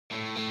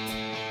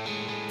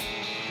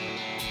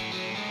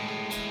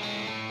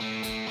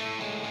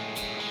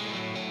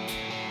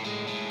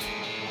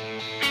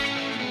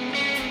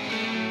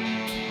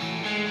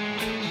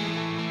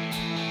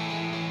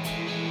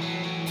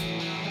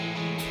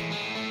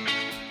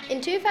In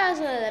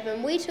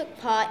 2011, we took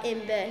part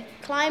in the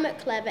Climate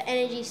Clever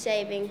Energy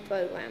Saving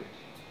Programme.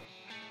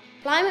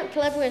 Climate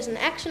Clever is an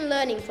action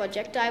learning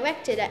project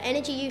directed at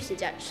energy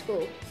usage at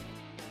school.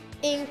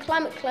 In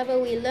Climate Clever,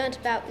 we learnt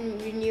about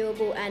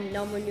renewable and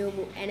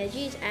non-renewable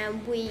energies,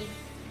 and we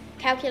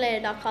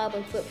calculated our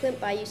carbon footprint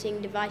by using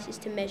devices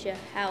to measure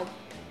how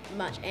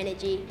much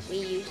energy we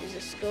use as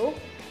a school.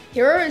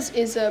 Heroes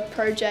is a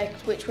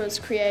project which was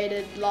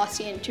created last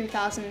year in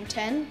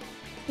 2010.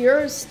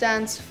 Heroes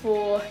stands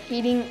for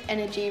Heating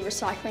Energy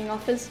Recycling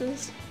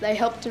Officers. They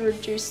help to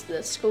reduce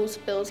the school's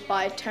bills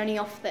by turning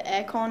off the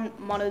aircon,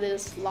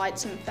 monitors,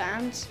 lights and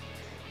fans.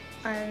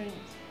 And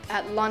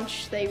at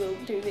lunch they will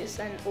do this,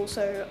 and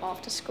also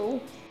after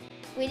school.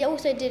 We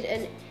also did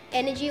an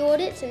energy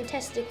audits and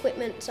tested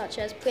equipment such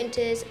as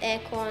printers,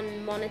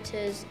 aircon,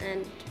 monitors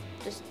and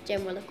just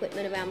general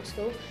equipment around the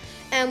school.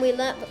 And we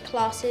learnt that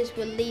classes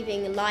were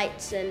leaving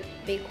lights and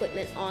the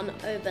equipment on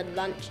over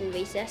lunch and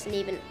recess and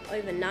even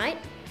overnight,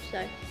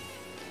 so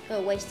we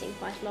were wasting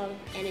quite a lot of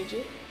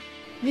energy.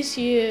 This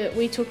year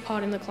we took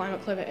part in the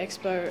Climate Clever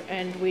Expo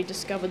and we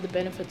discovered the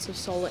benefits of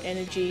solar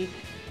energy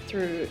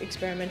through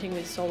experimenting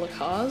with solar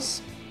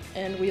cars,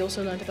 and we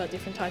also learnt about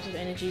different types of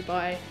energy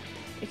by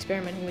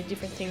experimenting with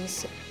different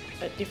things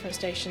at different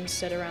stations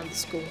set around the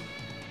school.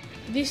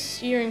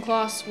 This year in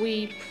class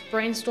we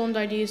brainstormed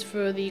ideas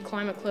for the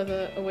Climate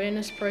Clever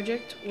Awareness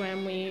Project,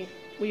 when we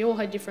all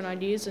had different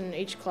ideas and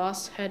each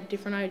class had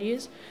different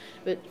ideas,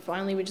 but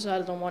finally we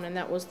decided on one, and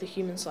that was the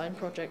Human Sign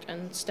Project,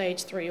 and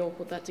Stage 3 all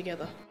put that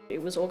together.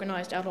 It was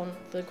organised out on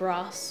the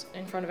grass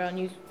in front of our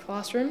new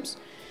classrooms.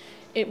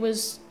 It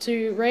was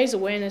to raise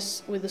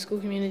awareness with the school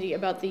community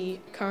about the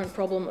current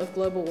problem of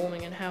global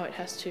warming and how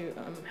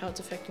it's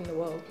affecting the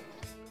world.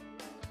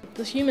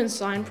 The Human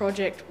Sign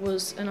Project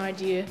was an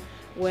idea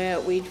where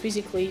we'd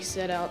physically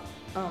set out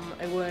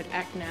a word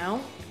 "act now"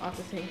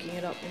 after thinking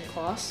it up in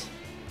class.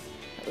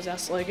 That was our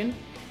slogan,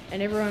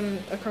 and everyone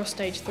across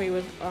Stage 3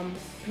 would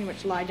pretty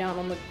much lie down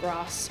on the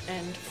grass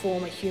and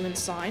form a human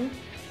sign,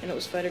 and it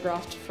was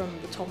photographed from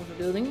the top of a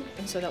building,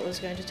 and so that was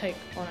going to take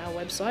on our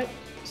website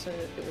so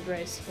that it would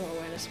raise more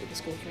awareness with the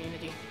school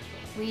community.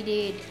 We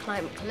did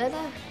Climate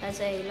Clever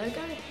as a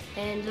logo,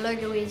 and the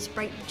logo is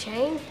Break the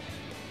Chain.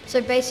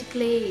 So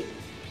basically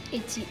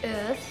it's the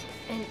earth,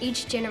 and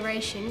each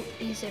generation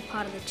is a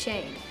part of the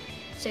chain.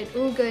 So it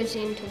all goes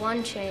into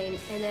one chain,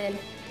 and then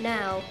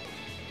now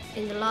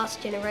in the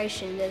last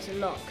generation there's a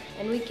lock,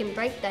 and we can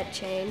break that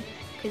chain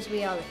because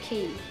we are the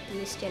key in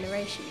this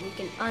generation. We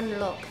can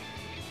unlock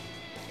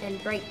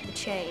and break the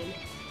chain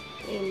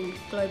in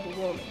global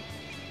warming.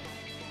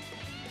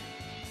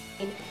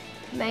 In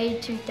May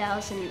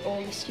 2000,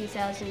 August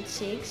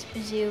 2006,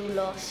 Brazil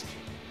lost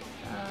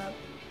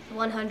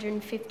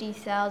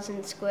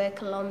 150,000 square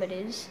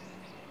kilometres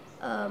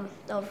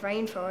of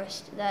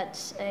rainforest.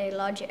 That's a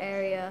larger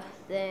area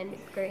than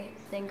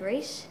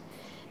Greece.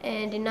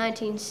 And in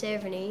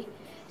 1970,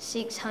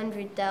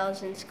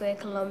 600,000 square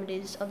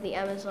kilometres of the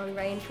Amazon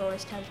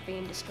rainforest have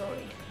been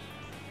destroyed.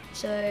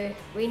 So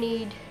we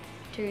need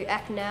to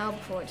act now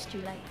before it's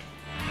too late.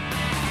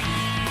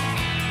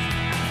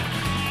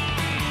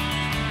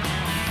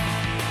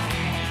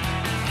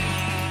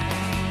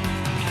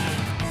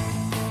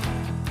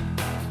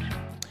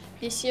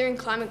 This year in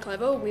Climate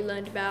Clever, we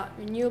learned about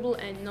renewable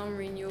and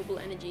non-renewable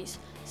energies,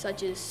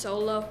 such as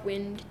solar,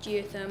 wind,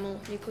 geothermal,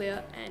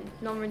 nuclear, and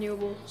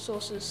non-renewable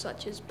sources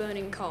such as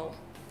burning coal.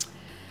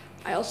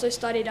 I also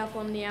studied up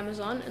on the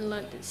Amazon and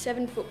learnt that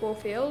 7 football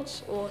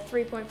fields, or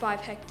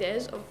 3.5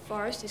 hectares of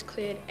forest, is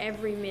cleared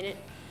every minute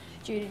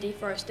due to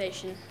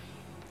deforestation.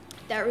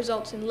 That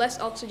results in less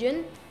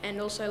oxygen and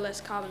also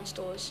less carbon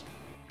stores.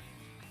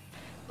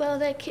 Well,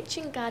 the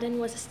kitchen garden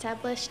was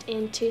established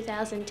in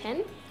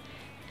 2010.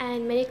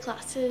 And many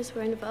classes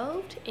were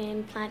involved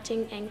in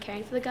planting and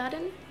caring for the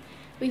garden.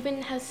 We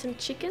even have some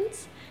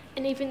chickens,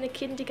 and even the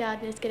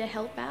kindergartners get to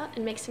help out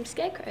and make some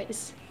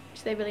scarecrows,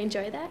 so they really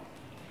enjoy that.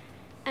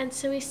 And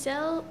so we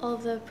sell all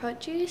the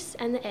produce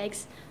and the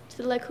eggs to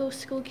the local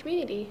school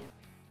community.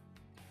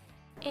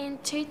 In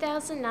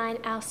 2009,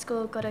 our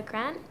school got a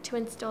grant to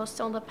install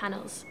solar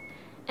panels,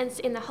 and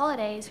so in the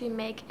holidays we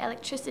make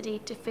electricity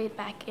to feed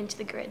back into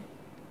the grid.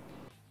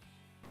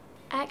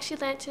 I actually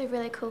learnt a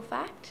really cool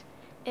fact.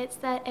 It's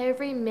that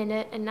every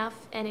minute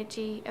enough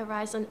energy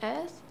arrives on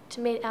Earth to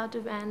meet our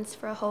demands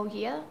for a whole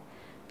year,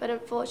 but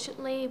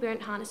unfortunately we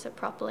don't harness it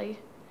properly.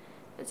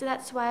 And so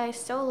that's why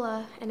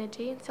solar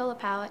energy, solar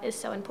power, is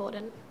so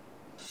important.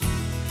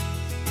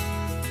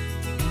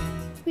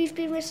 We've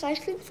been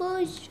recycling for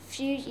a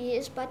few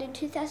years, but in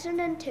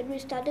 2010 we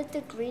started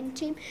the Green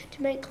Team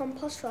to make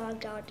compost for our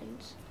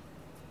gardens.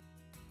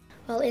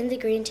 Well, in the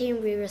Green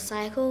Team we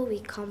recycle, we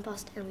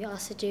compost, and we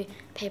also do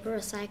paper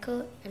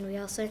recycle, and we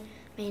also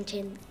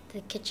maintain the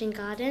kitchen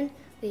garden,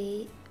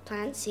 we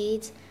plant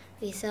seeds,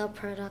 we sell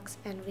products,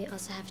 and we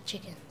also have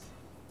chickens.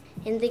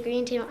 In the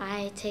Green Team,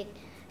 I take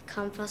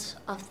compost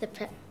off the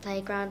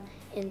playground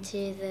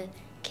into the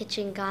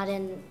kitchen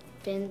garden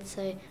bin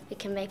so we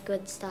can make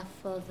good stuff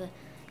for the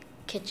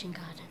kitchen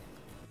garden.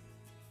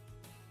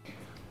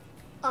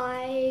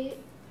 I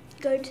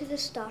go to the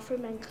staff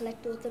room and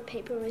collect all the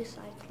paper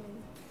recycling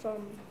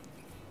from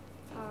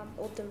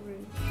all the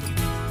rooms.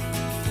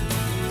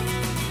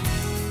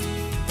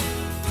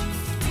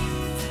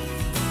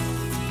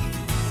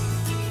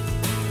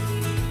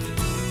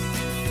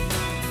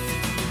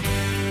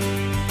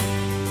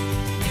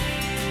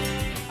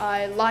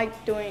 I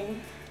like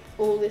doing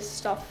all this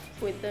stuff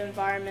with the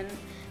environment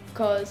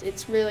because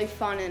it's really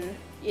fun and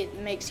it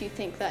makes you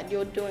think that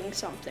you're doing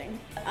something.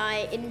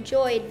 I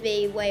enjoyed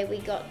the way we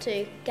got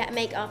to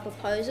make our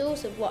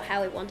proposals of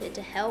how we wanted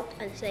to help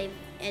and save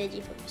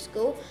energy for the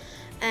school,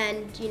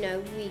 and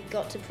we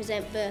got to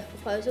present the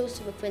proposals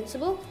to the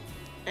principal,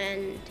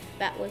 and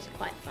that was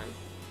quite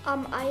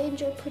fun. I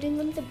enjoyed putting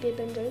on the bib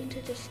and going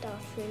to the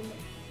staff room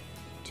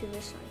to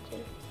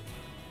recycle.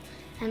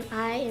 And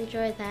I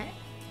enjoy that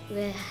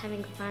we're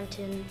having fun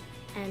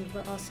and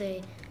we're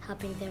also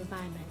helping the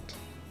environment.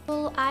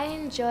 Well, I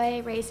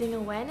enjoy raising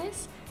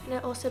awareness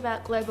and also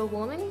about global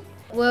warming.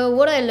 Well,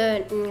 what I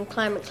learned in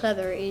Climate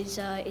Clever is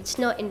it's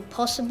not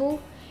impossible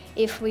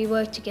if we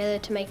work together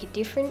to make a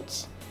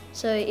difference.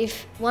 So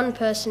if one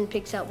person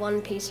picks up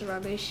one piece of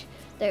rubbish,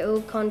 they're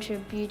all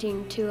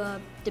contributing to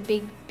the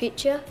big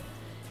picture,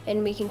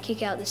 and we can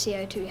kick out the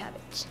CO2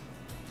 habits.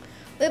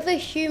 With the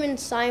Human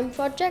Sign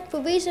Project,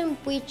 the reason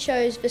we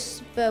chose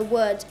the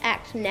words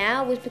act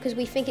now was because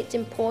we think it's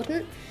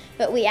important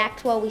that we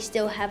act while we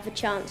still have the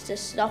chance to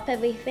stop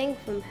everything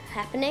from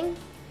happening.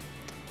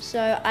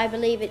 So I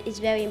believe it is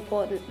very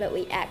important that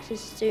we act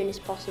as soon as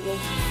possible.